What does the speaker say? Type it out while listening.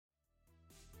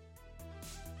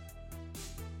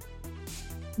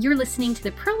You're listening to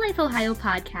the Pro-Life Ohio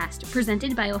podcast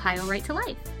presented by Ohio Right to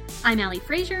Life. I'm Allie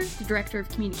Frazier, the Director of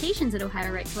Communications at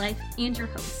Ohio Right to Life, and your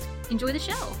host. Enjoy the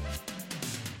show.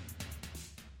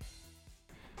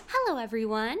 Hello,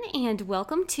 everyone, and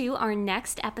welcome to our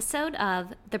next episode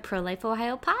of the Pro-Life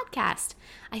Ohio podcast.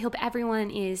 I hope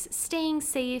everyone is staying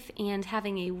safe and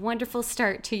having a wonderful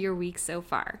start to your week so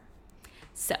far.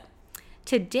 So,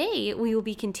 today, we will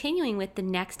be continuing with the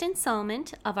next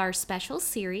installment of our special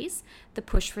series, The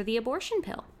Push for the Abortion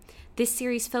Pill. This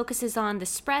series focuses on the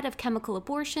spread of chemical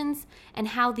abortions and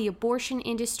how the abortion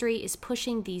industry is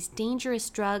pushing these dangerous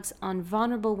drugs on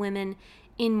vulnerable women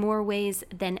in more ways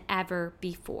than ever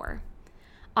before.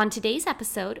 On today's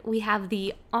episode, we have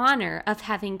the honor of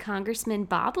having Congressman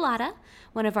Bob Latta,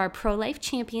 one of our pro-life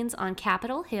champions on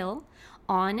Capitol Hill,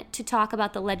 on to talk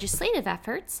about the legislative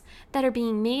efforts that are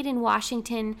being made in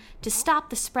Washington to stop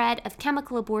the spread of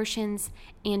chemical abortions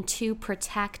and to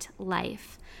protect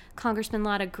life. Congressman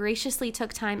Latta graciously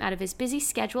took time out of his busy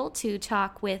schedule to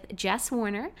talk with Jess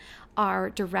Warner, our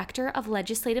Director of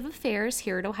Legislative Affairs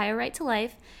here at Ohio Right to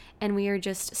Life, and we are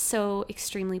just so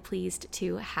extremely pleased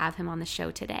to have him on the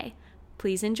show today.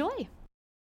 Please enjoy.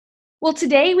 Well,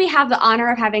 today we have the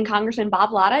honor of having Congressman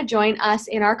Bob Latta join us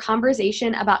in our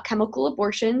conversation about chemical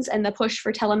abortions and the push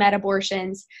for telemed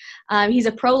abortions. He's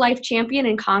a pro-life champion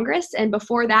in Congress and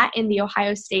before that in the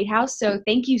Ohio State House. So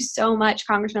thank you so much,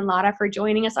 Congressman Latta, for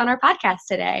joining us on our podcast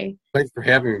today. Thanks for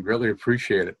having me. Really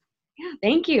appreciate it. Yeah,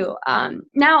 thank you.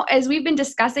 Now, as we've been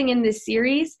discussing in this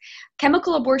series,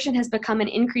 chemical abortion has become an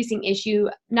increasing issue,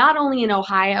 not only in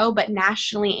Ohio, but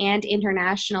nationally and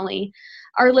internationally.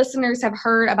 Our listeners have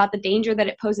heard about the danger that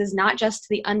it poses not just to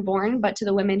the unborn, but to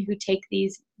the women who take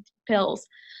these pills.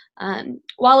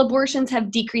 While abortions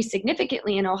have decreased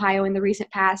significantly in Ohio in the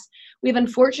recent past, we've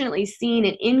unfortunately seen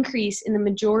an increase in the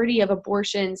majority of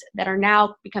abortions that are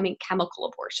now becoming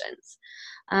chemical abortions.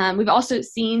 We've also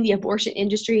seen the abortion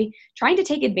industry trying to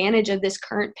take advantage of this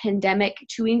current pandemic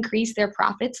to increase their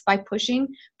profits by pushing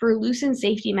for loosened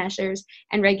safety measures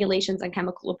and regulations on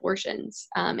chemical abortions.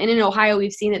 And in Ohio,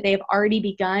 we've seen that they have already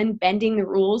begun bending the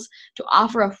rules to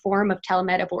offer a form of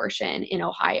telemed abortion in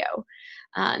Ohio.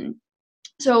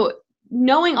 So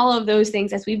knowing all of those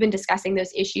things, as we've been discussing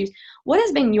those issues, what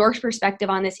has been your perspective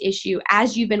on this issue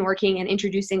as you've been working and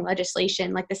introducing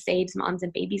legislation like the Saves Moms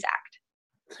and Babies Act?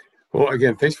 Well,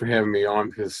 again, thanks for having me on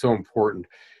because it's so important.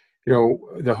 You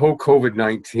know, the whole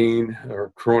COVID-19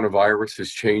 or coronavirus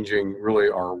is changing really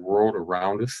our world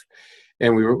around us.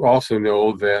 And we also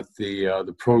know that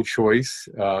the pro-choice,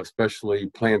 especially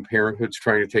Planned Parenthood, is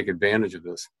trying to take advantage of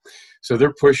this. So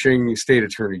they're pushing state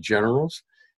attorney generals.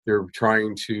 They're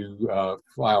trying to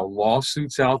file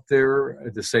lawsuits out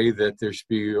there to say that there should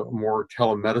be more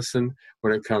telemedicine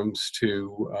when it comes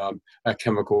to a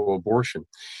chemical abortion.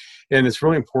 And it's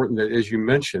really important that, as you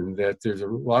mentioned, that there's a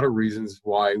lot of reasons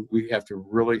why we have to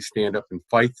really stand up and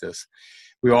fight this.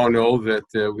 We all know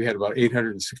that we had about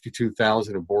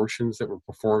 862,000 abortions that were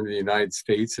performed in the United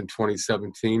States in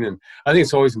 2017. And I think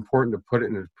it's always important to put it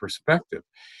in perspective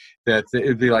that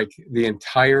it'd be like the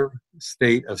entire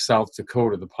state of South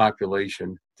Dakota, the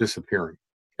population disappearing.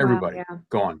 Everybody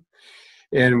gone.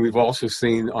 And we've also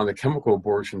seen on the chemical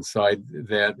abortion side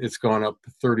that it's gone up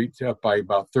by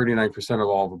about 39% of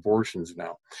all of abortions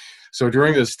now. So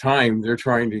during this time, they're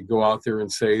trying to go out there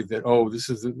and say that,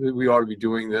 we ought to be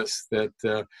doing this, that,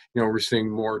 we're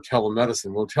seeing more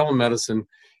telemedicine. Well, telemedicine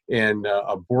and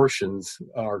abortions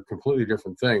are completely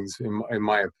different things, in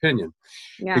my opinion.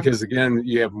 Yeah. Because, again,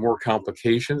 you have more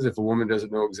complications. If a woman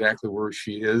doesn't know exactly where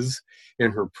she is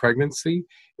in her pregnancy,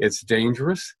 it's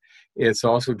dangerous. It's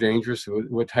also dangerous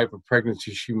what type of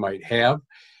pregnancy she might have.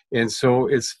 And so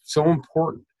it's so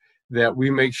important that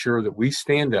we make sure that we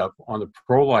stand up on the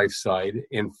pro-life side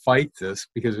and fight this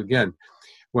because, again,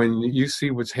 when you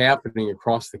see what's happening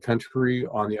across the country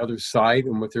on the other side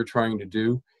and what they're trying to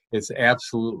do, it's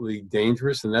absolutely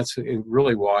dangerous. And that's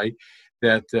really why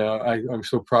that I'm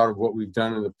so proud of what we've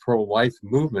done in the pro-life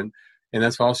movement. And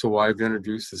that's also why I've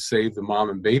introduced the Save the Mom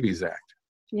and Babies Act.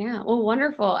 Yeah, well,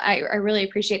 wonderful. I really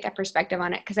appreciate that perspective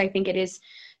on it because I think it is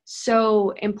so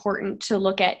important to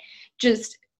look at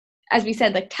just, as we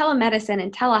said, like telemedicine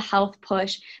and telehealth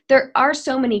push. There are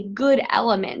so many good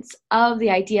elements of the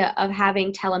idea of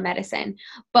having telemedicine,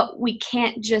 but we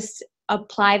can't just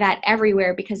apply that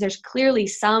everywhere because there's clearly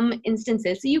some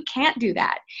instances that you can't do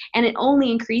that. And it only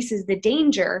increases the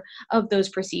danger of those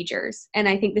procedures. And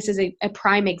I think this is a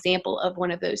prime example of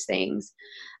one of those things.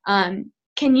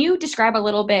 Can you describe a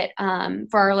little bit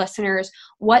for our listeners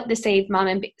what the Saves Mom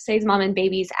and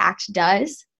Babies Act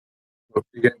does?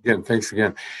 Again, thanks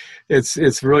again.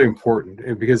 It's really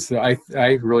important because I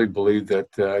really believe that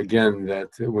again that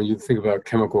when you think about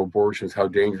chemical abortions, how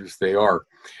dangerous they are.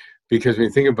 Because when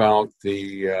you think about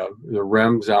the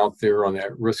REMS out there on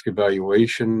that risk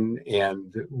evaluation,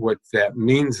 and what that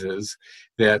means is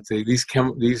that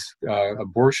these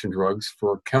abortion drugs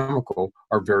for chemical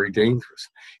are very dangerous,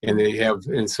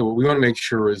 and so what we want to make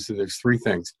sure is that there's three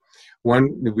things.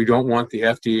 One, we don't want the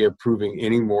FDA approving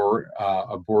any more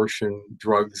abortion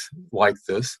drugs like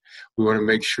this. We want to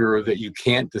make sure that you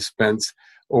can't dispense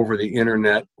over the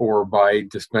internet or by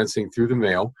dispensing through the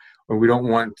mail. And we don't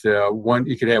want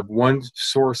you could have one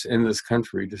source in this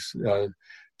country just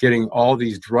getting all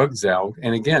these drugs out.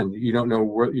 And again, you don't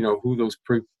know who those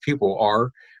people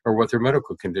are or what their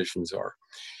medical conditions are.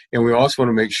 And we also want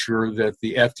to make sure that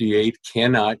the FDA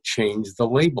cannot change the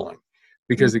labeling.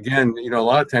 Because again, a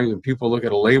lot of times when people look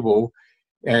at a label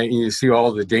and you see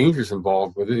all the dangers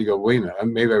involved with it, you go, wait a minute,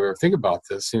 maybe I better think about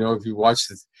this. If you watch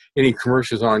any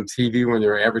commercials on TV when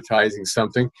they're advertising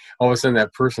something, all of a sudden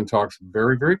that person talks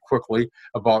very, very quickly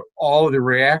about all of the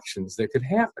reactions that could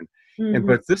happen.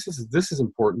 But this is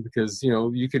important because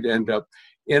you could end up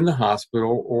in the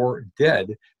hospital or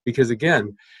dead because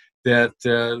again, that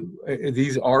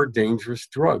these are dangerous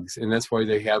drugs, and that's why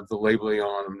they have the labeling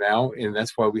on them now, and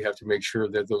that's why we have to make sure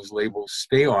that those labels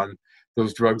stay on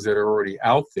those drugs that are already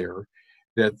out there,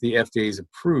 that the FDA is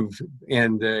approved.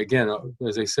 And again,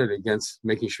 as I said, against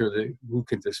making sure that who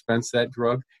can dispense that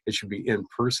drug, it should be in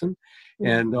person,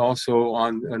 and also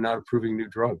on not approving new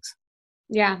drugs.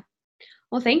 Yeah.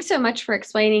 Well, thanks so much for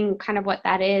explaining kind of what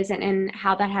that is and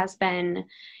how that has been,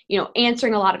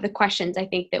 answering a lot of the questions I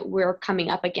think that we're coming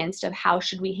up against of how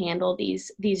should we handle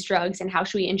these drugs and how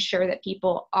should we ensure that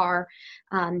people are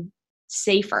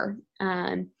safer.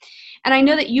 And I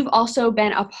know that you've also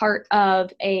been a part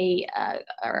of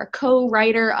or a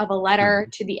co-writer of a letter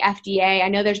to the FDA. I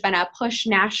know there's been a push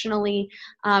nationally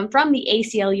from the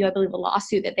ACLU, I believe, a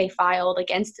lawsuit that they filed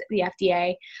against the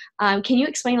FDA. Can you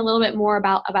explain a little bit more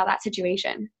about that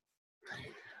situation?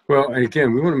 Well,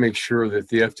 again, we want to make sure that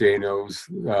the FDA knows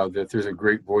that there's a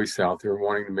great voice out there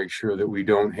wanting to make sure that we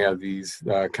don't have these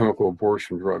chemical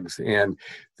abortion drugs. And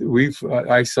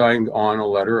I signed on a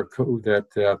letter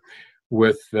that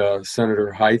with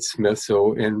Senator Hyde Smith,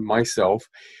 and myself,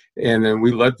 and then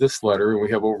we led this letter, and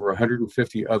we have over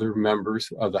 150 other members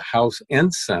of the House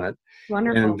and Senate.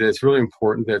 Wonderful. And it's really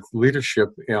important that leadership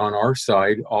on our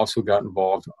side also got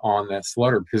involved on this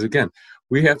letter because, again,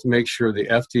 we have to make sure the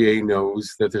FDA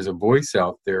knows that there's a voice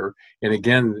out there. And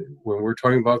again, when we're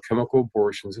talking about chemical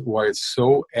abortions, why it's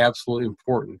so absolutely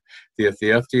important that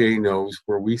the FDA knows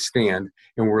where we stand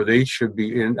and where they should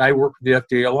be. And I work with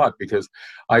the FDA a lot because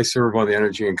I serve on the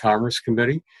Energy and Commerce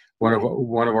Committee. One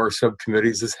of our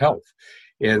subcommittees is health.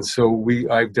 And so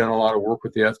I've done a lot of work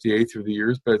with the FDA through the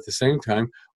years, but at the same time,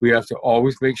 we have to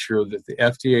always make sure that the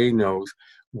FDA knows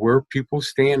where people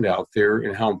stand out there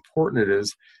and how important it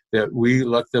is that we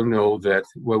let them know that,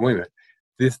 well, wait a minute,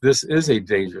 this is a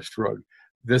dangerous drug.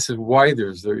 This is why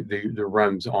there's the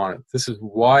REMS on it. This is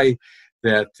why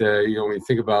that, when you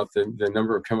think about the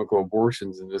number of chemical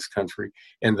abortions in this country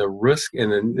and the risk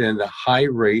and the high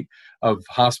rate of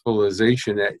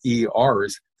hospitalization at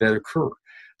ERs that occur.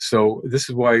 So this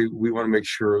is why we want to make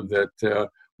sure that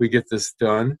we get this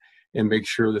done and make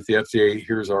sure that the FDA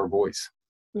hears our voice.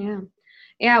 Yeah.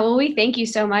 Yeah, well, we thank you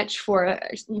so much for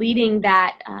leading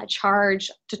that charge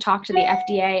to talk to the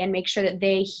FDA and make sure that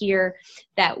they hear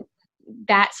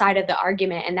that side of the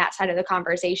argument and that side of the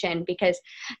conversation, because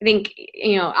I think,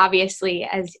 obviously,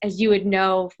 as you would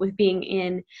know, with being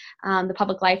in the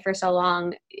public life for so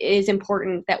long, it is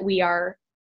important that we are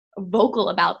vocal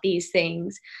about these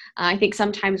things. I think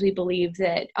sometimes we believe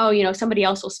that, somebody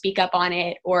else will speak up on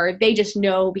it, or they just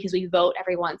know because we vote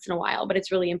every once in a while. But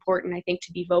it's really important, I think,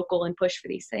 to be vocal and push for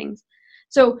these things.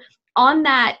 So on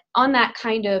that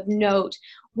kind of note,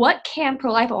 what can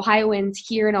pro-life Ohioans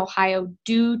here in Ohio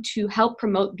do to help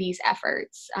promote these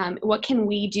efforts? What can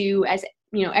we do as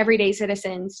everyday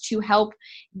citizens to help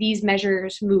these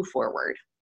measures move forward?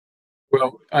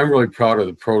 Well, I'm really proud of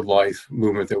the pro-life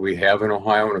movement that we have in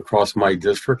Ohio and across my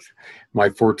district, my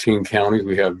 14 counties.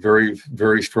 We have very,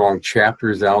 very strong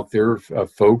chapters out there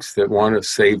of folks that want to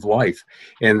save life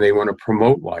and they want to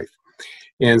promote life.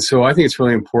 And so I think it's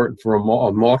really important for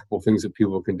multiple things that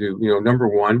people can do. Number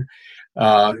one,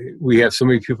 we have so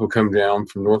many people come down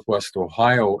from Northwest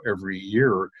Ohio every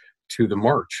year to the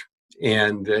march.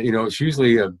 And, it's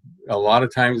usually a lot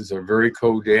of times it's a very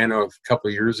cold day. I know a couple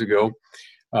of years ago,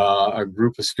 a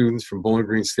group of students from Bowling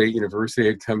Green State University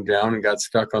had come down and got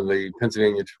stuck on the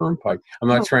Pennsylvania Turnpike. I'm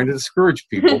not trying to discourage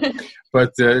people,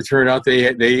 but it turned out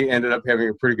they ended up having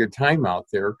a pretty good time out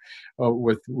there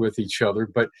with each other.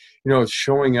 But it's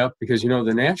showing up because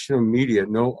the national media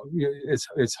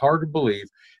it's hard to believe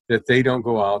that they don't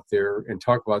go out there and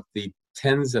talk about the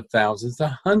tens of thousands, the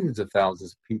hundreds of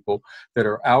thousands of people that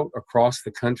are out across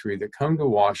the country that come to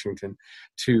Washington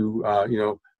to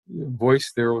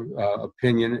voice their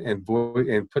opinion and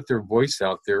put their voice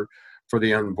out there for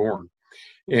the unborn.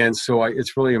 And so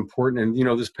it's really important.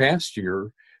 And, this past year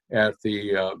at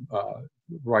the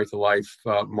Right to Life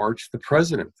March,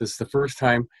 this is the first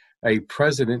time a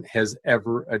president has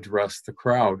ever addressed the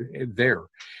crowd there.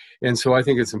 And so I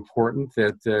think it's important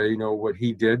that, what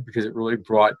he did, because it really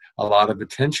brought a lot of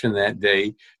attention that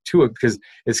day to it, because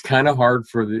it's kind of hard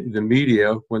for the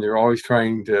media when they're always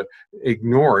trying to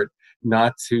ignore it,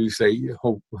 not to say,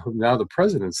 oh, now the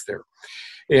president's there.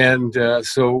 And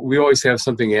so we always have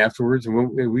something afterwards,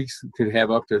 and we could have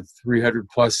up to 300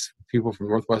 plus people from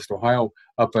Northwest Ohio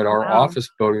up at our office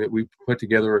building that we put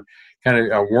together kind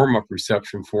of a warm-up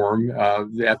reception for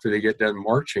them after they get done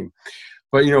marching.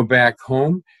 But, back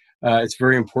home, it's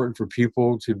very important for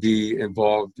people to be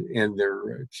involved in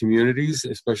their communities,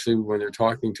 especially when they're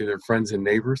talking to their friends and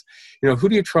neighbors. Who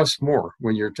do you trust more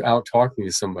when you're out talking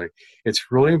to somebody? It's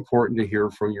really important to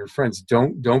hear from your friends.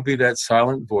 Don't be that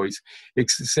silent voice.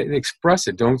 Express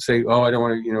it. Don't say, oh, I don't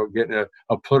want to, get in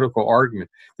a political argument.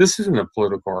 This isn't a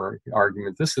political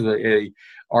argument. This is a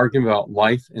argument about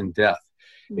life and death.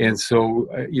 Mm-hmm. And so,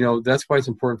 that's why it's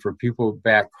important for people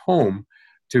back home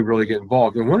to really get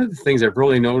involved. And one of the things I've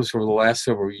really noticed over the last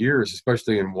several years,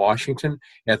 especially in Washington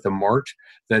at the march,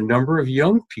 the number of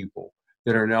young people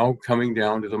that are now coming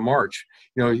down to the march.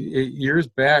 Years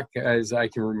back, as I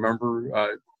can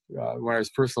remember, when I was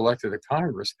first elected to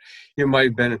Congress, it might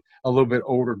have been a little bit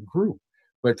older group.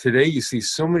 But today you see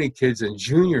so many kids in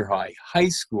junior high, high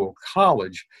school,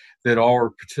 college that all are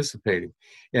participating.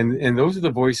 And those are the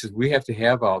voices we have to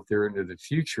have out there into the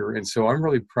future. And so I'm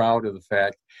really proud of the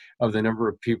fact of the number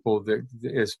of people that,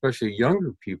 especially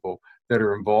younger people, that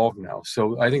are involved now.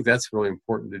 So I think that's really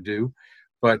important to do.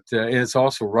 But and it's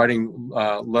also writing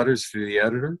letters to the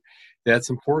editor.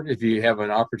 That's important. If you have an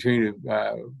opportunity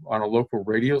on a local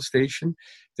radio station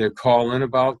to call in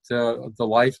about the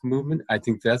life movement, I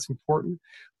think that's important.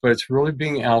 But it's really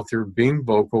being out there, being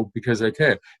vocal, because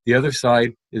the other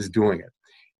side is doing it.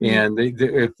 And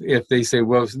if they say,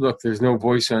 well, look, there's no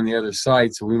voice on the other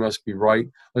side, so we must be right,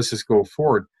 let's just go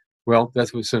forward. Well,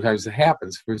 that's what sometimes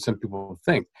happens for some people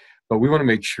to think. But we want to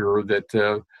make sure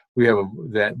that we have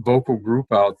that vocal group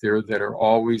out there that are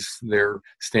always there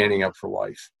standing up for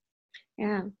life.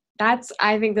 Yeah,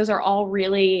 I think those are all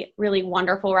really, really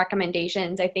wonderful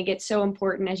recommendations. I think it's so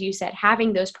important, as you said,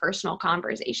 having those personal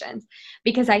conversations,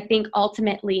 because I think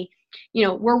ultimately,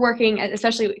 we're working,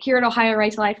 especially here at Ohio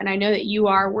Right to Life, and I know that you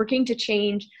are working to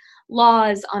change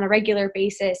laws on a regular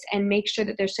basis and make sure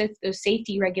that there's those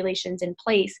safety regulations in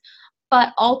place.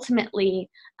 But ultimately,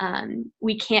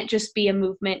 we can't just be a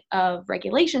movement of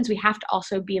regulations. We have to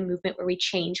also be a movement where we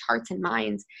change hearts and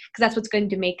minds, because that's what's going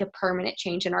to make a permanent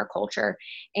change in our culture.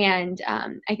 And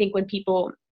I think when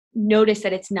people notice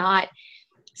that it's not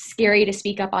scary to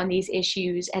speak up on these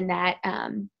issues, and that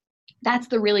that's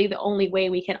the only way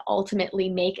we can ultimately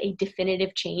make a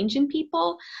definitive change in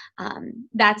people.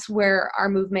 That's where our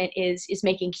movement is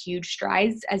making huge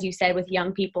strides. As you said, with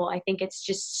young people, I think it's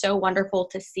just so wonderful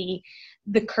to see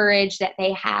the courage that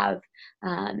they have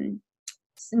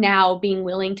now, being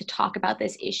willing to talk about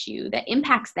this issue that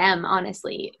impacts them,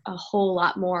 honestly, a whole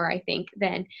lot more, I think,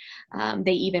 than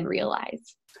they even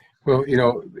realize. Well,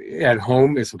 at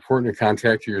home, it's important to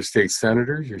contact your state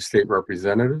senators, your state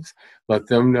representatives, let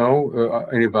them know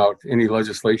about any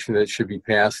legislation that should be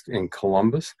passed in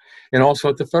Columbus, and also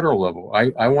at the federal level.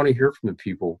 I want to hear from the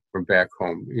people from back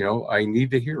home. I need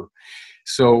to hear.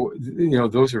 So,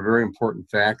 those are very important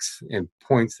facts and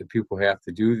points that people have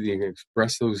to do. They can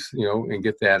express those, and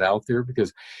get that out there,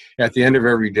 because at the end of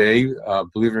every day,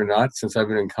 believe it or not, since I've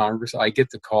been in Congress, I get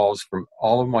the calls from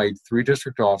all of my 3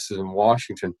 district offices in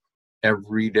Washington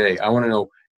every day. I want to know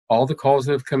all the calls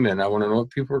that have come in. I want to know what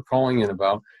people are calling in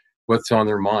about, what's on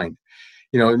their mind.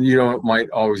 You might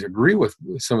always agree with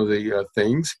some of the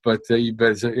things, but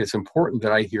it's important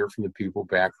that I hear from the people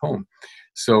back home.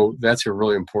 So that's a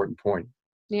really important point.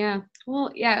 Yeah.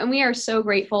 Well, yeah. And we are so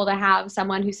grateful to have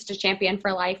someone who's such a champion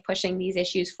for life pushing these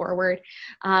issues forward.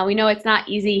 We know it's not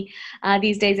easy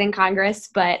these days in Congress,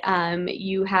 but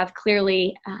you have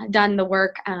clearly done the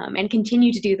work and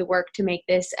continue to do the work to make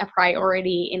this a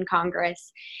priority in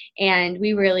Congress. And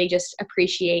we really just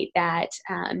appreciate that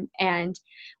and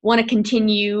want to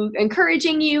continue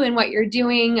encouraging you in what you're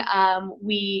doing.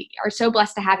 We are so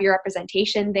blessed to have your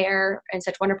representation there and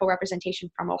such wonderful representation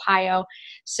from Ohio.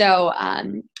 So,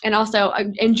 and also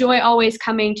enjoy always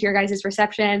coming to your guys'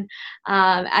 reception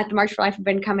at the March for Life. I've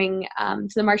been coming to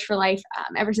the March for Life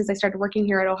ever since I started working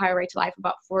here at Ohio Right to Life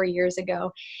about 4 years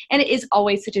ago. And it is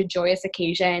always such a joyous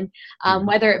occasion,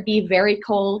 whether it be very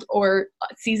cold or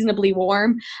seasonably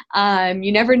warm.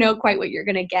 You never know quite what you're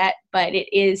going to get, but it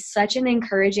is such an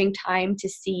encouraging time to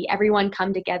see everyone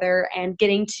come together and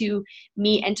getting to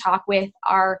meet and talk with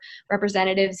our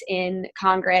representatives in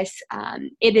Congress.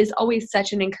 It is always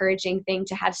such an encouraging thing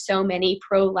to have so many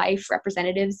pro-life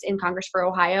representatives in Congress for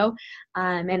Ohio,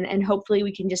 and hopefully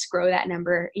we can just grow that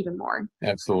number even more.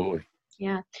 Absolutely.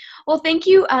 Yeah. Well, thank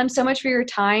you so much for your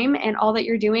time and all that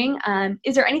you're doing.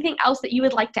 Is there anything else that you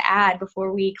would like to add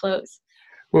before we close?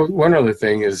 Well, one other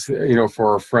thing is,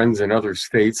 for our friends in other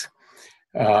states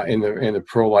in the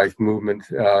pro-life movement,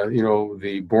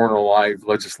 the Born Alive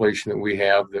legislation that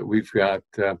we've got,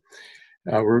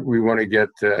 we want to get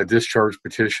a discharge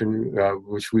petition,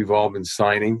 which we've all been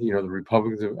signing. The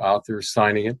Republicans are out there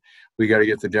signing it. We got to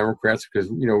get the Democrats, because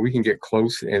we can get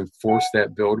close and force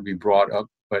that bill to be brought up.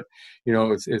 But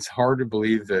it's hard to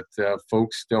believe that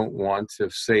folks don't want to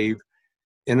save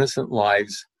innocent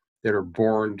lives that are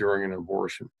born during an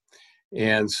abortion.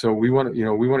 And so we want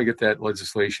to get that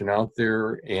legislation out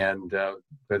there, and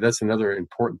but that's another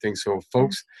important thing. So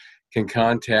folks can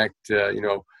contact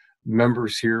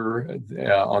members here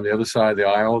on the other side of the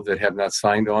aisle that have not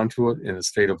signed on to it in the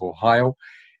state of Ohio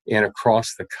and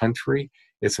across the country.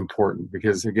 It's important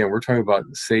because, again, we're talking about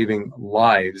saving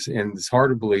lives, and it's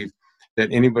hard to believe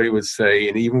that anybody would say,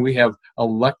 and even we have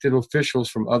elected officials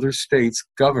from other states,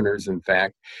 governors, in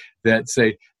fact, that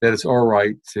say that it's all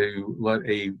right to let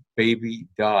a baby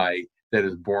die that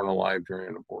is born alive during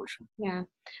an abortion. Yeah,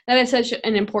 that is such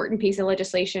an important piece of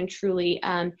legislation, truly.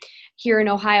 Here in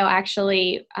Ohio,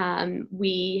 actually,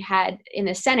 we had in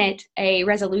the Senate a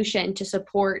resolution to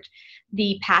support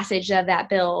the passage of that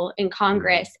bill in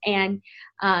Congress. And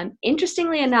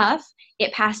interestingly enough,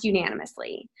 it passed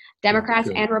unanimously. Democrats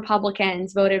and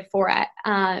Republicans voted for it.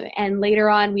 And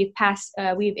later on, we've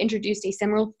introduced a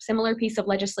similar piece of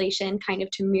legislation kind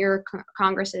of to mirror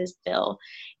Congress's bill.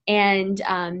 And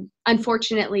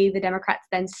unfortunately, the Democrats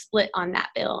then split on that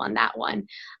bill, on that one.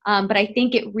 But I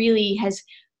think it really has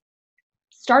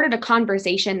started a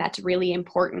conversation that's really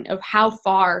important of how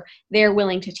far they're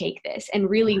willing to take this, and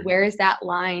really where is that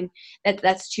line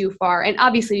that's too far. And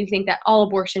obviously we think that all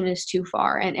abortion is too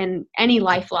far, and any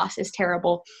life loss is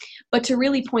terrible, but to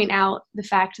really point out the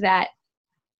fact that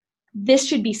this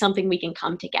should be something we can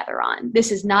come together on.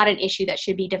 This is not an issue that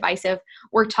should be divisive.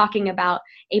 We're talking about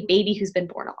a baby who's been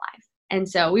born alive. And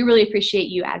so we really appreciate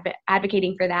you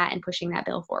advocating for that and pushing that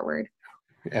bill forward.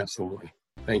 Absolutely.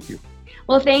 Thank you.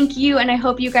 Well, thank you, and I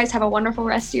hope you guys have a wonderful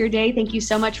rest of your day. Thank you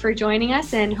so much for joining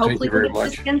us, and hopefully we'll get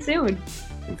this again soon.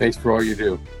 And thanks for all you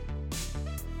do.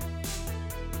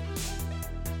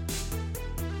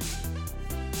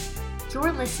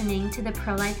 You're listening to the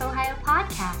Pro-Life Ohio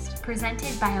podcast,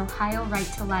 presented by Ohio Right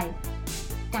to Life.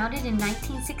 Founded in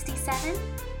 1967,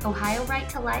 Ohio Right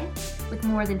to Life, with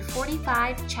more than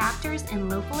 45 chapters and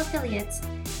local affiliates,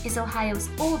 is Ohio's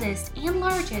oldest and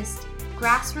largest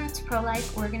grassroots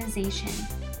pro-life organization.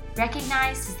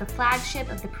 Recognized as the flagship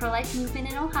of the pro-life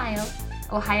movement in Ohio,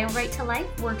 Ohio Right to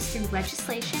Life works through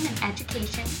legislation and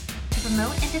education to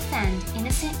promote and defend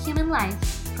innocent human life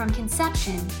from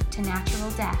conception to natural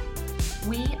death.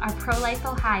 We are Pro-Life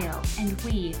Ohio, and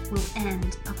we will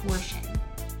end abortion.